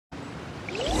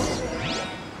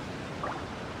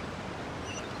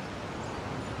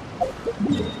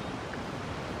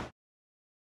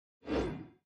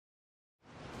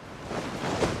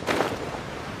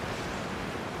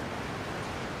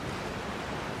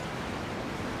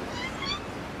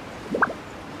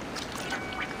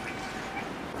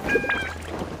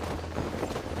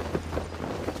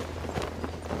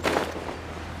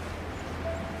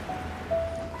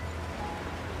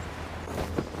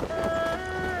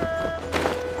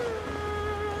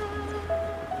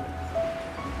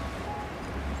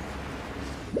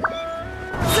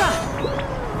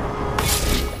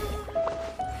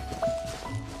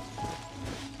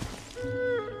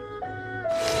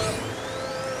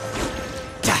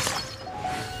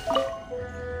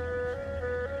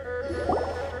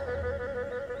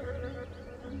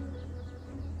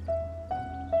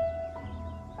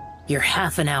You're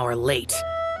half an hour late.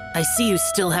 I see you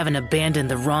still haven't abandoned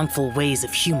the wrongful ways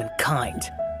of humankind.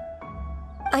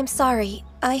 I'm sorry.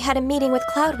 I had a meeting with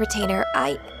Cloud Retainer.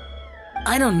 I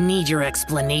don't need your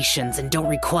explanations and don't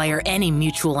require any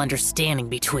mutual understanding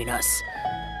between us.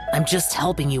 I'm just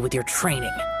helping you with your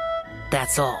training.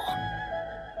 That's all.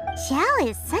 Xiao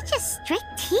is such a strict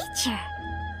teacher.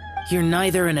 You're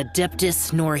neither an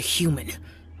Adeptus nor a human,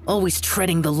 always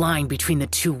treading the line between the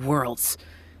two worlds.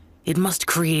 It must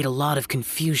create a lot of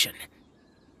confusion.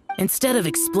 Instead of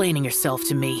explaining yourself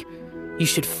to me, you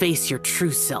should face your true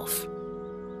self.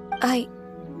 I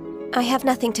have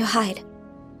nothing to hide.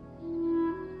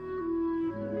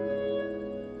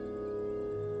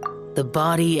 The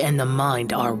body and the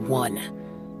mind are one.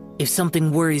 If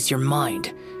something worries your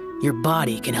mind, your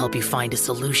body can help you find a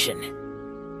solution.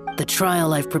 The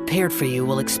trial I've prepared for you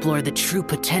will explore the true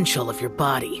potential of your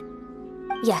body.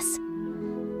 Yes.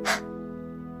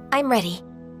 I'm ready.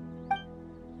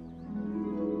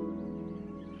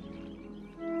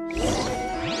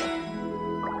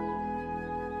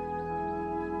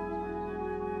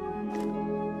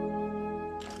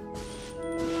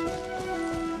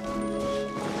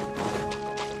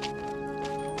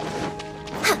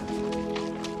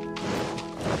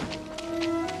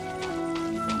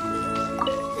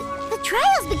 The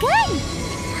trial's begun!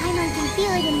 Paimon can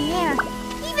feel it in the air.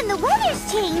 Even the weather's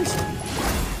changed.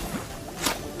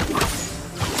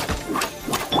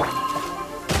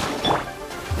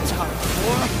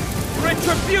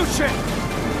 Retribution!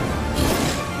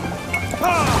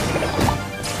 Ha!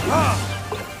 Ha!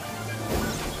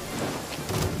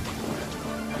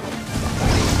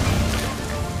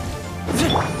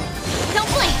 Don't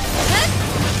blink!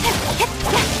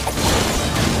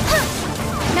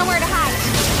 Nowhere to hide.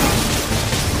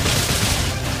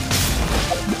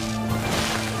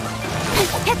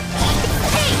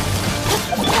 Hey!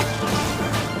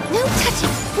 No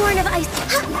touching! Born of ice.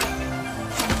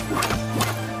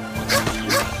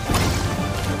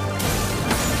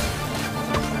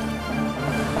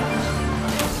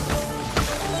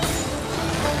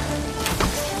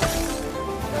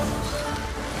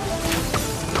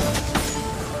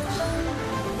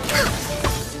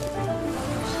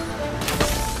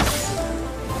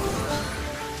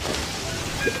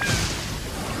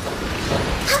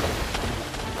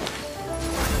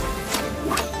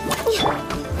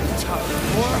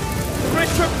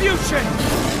 Retribution!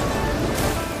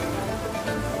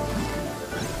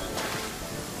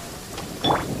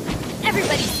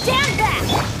 Everybody stand back!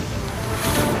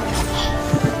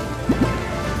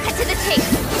 Cut to the chase!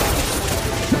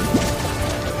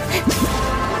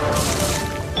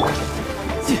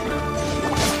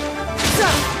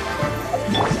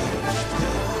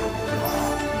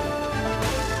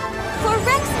 For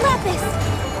Rex Lapis!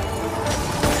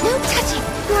 No touching!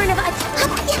 Born of ice!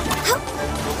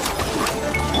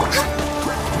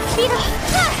 Beat him!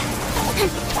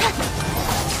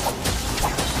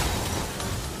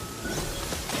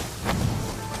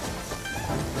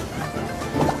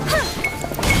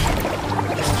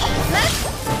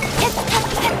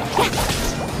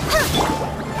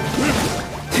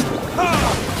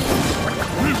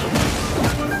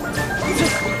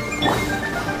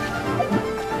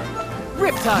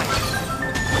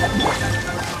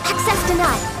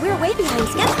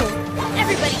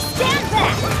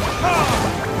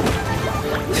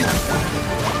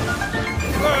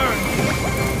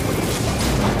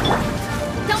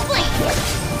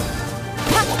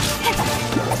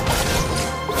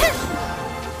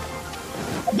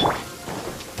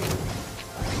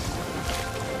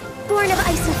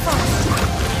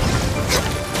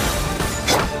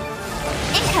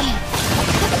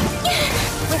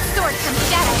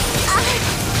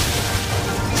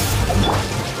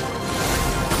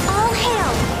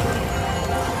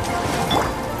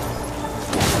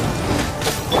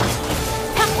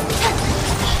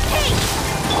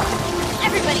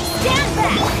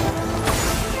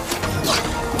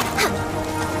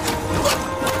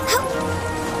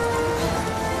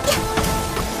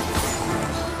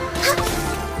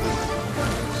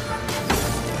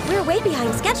 way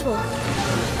behind schedule.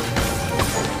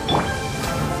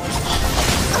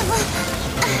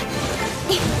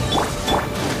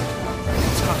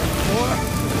 Time for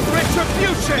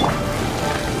retribution!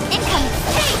 Incoming!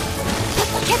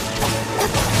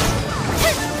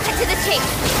 Cut to the chase!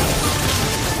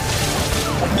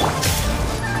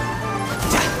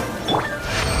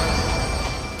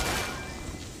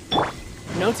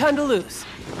 No time to lose.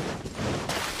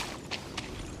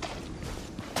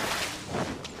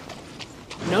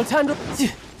 No time to...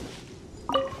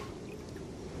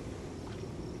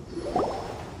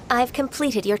 I've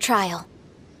completed your trial.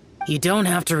 You don't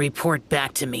have to report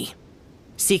back to me.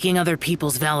 Seeking other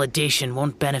people's validation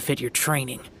won't benefit your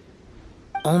training.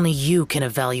 Only you can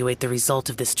evaluate the result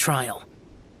of this trial.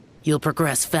 You'll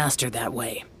progress faster that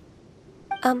way.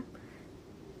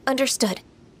 Understood.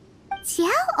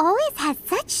 Xiao always has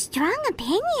such strong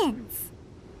opinions.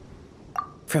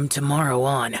 From tomorrow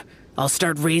on, I'll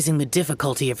start raising the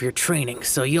difficulty of your training,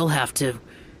 so you'll have to...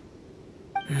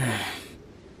 I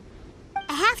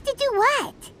have to do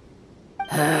what?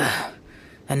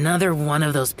 Another one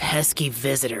of those pesky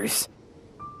visitors.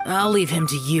 I'll leave him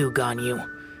to you, Ganyu.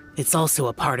 It's also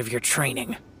a part of your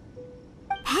training.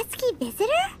 Pesky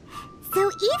visitor? So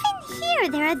even here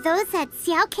there are those that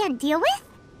Xiao can't deal with?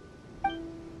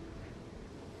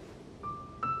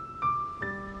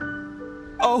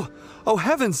 Oh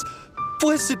heavens!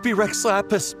 Blessed be Rex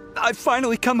Lapis! I've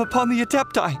finally come upon the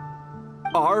Adepti!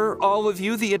 Are all of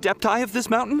you the Adepti of this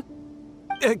mountain?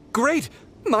 Great!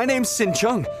 My name's Sin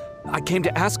Chung. I came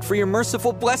to ask for your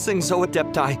merciful blessings, O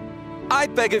Adepti. I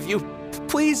beg of you,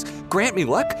 please grant me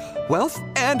luck, wealth,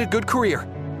 and a good career.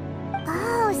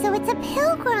 Oh, so it's a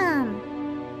pilgrim.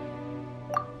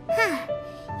 Huh.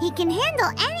 He can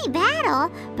handle any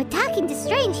battle, but talking to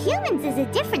strange humans is a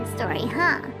different story,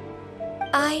 huh?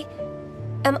 I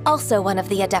am also one of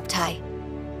the Adepti.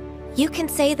 You can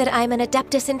say that I'm an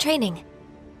Adeptus in training.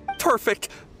 Perfect!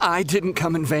 I didn't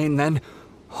come in vain then.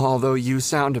 Although you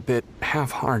sound a bit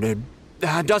half-hearted.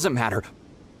 Doesn't matter.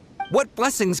 What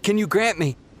blessings can you grant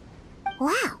me?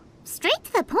 Wow, straight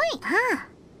to the point, huh?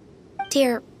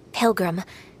 Dear Pilgrim,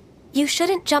 you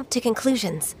shouldn't jump to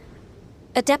conclusions.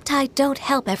 Adepti don't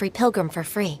help every pilgrim for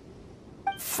free.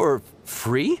 For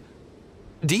free?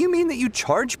 Do you mean that you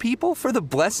charge people for the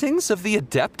blessings of the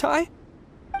Adepti?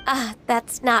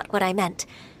 That's not what I meant.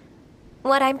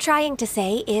 What I'm trying to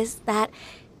say is that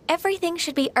everything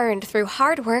should be earned through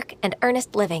hard work and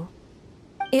earnest living.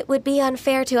 It would be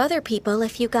unfair to other people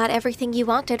if you got everything you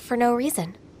wanted for no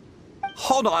reason.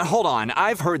 Hold on.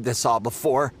 I've heard this all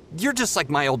before. You're just like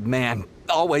my old man,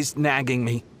 always nagging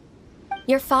me.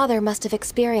 Your father must have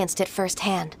experienced it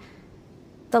firsthand.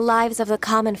 The lives of the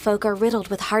common folk are riddled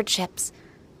with hardships,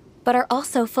 but are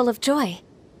also full of joy.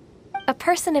 A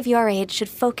person of your age should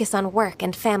focus on work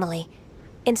and family,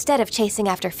 instead of chasing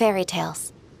after fairy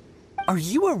tales. Are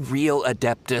you a real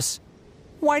Adeptus?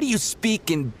 Why do you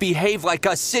speak and behave like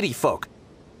us city folk?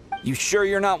 You sure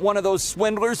you're not one of those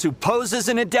swindlers who pose as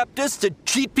an Adeptus to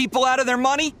cheat people out of their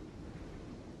money?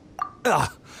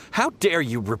 Ugh, how dare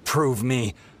you reprove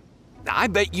me? I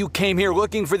bet you came here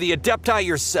looking for the Adepti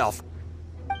yourself.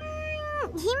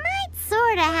 He might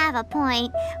sorta have a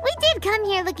point. We did come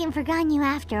here looking for Ganyu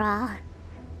after all.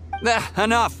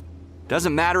 Enough.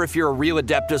 Doesn't matter if you're a real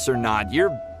Adeptus or not.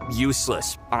 You're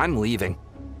useless. I'm leaving.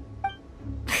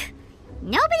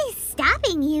 Nobody's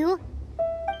stopping you.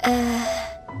 Ganyu,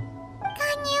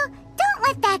 don't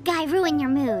let that guy ruin your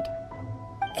mood.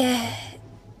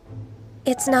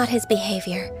 It's not his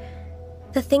behavior.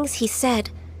 The things he said,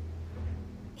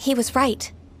 he was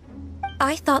right.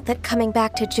 I thought that coming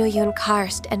back to Jueyun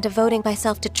Karst and devoting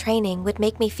myself to training would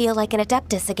make me feel like an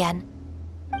Adeptus again.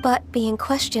 But being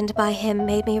questioned by him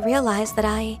made me realize that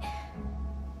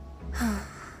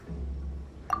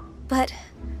But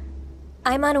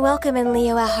I'm unwelcome in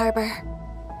Liyue Harbor.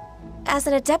 As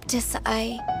an Adeptus,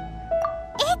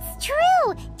 It's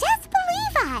true! Just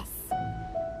believe us!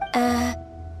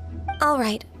 All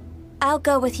right. I'll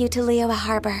go with you to Liyue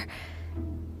Harbor.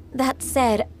 That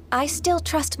said, I still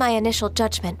trust my initial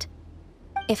judgment.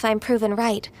 If I'm proven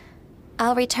right,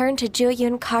 I'll return to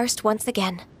Jueyun Karst once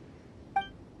again.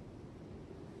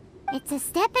 It's a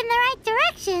step in the right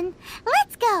direction.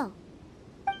 Let's go!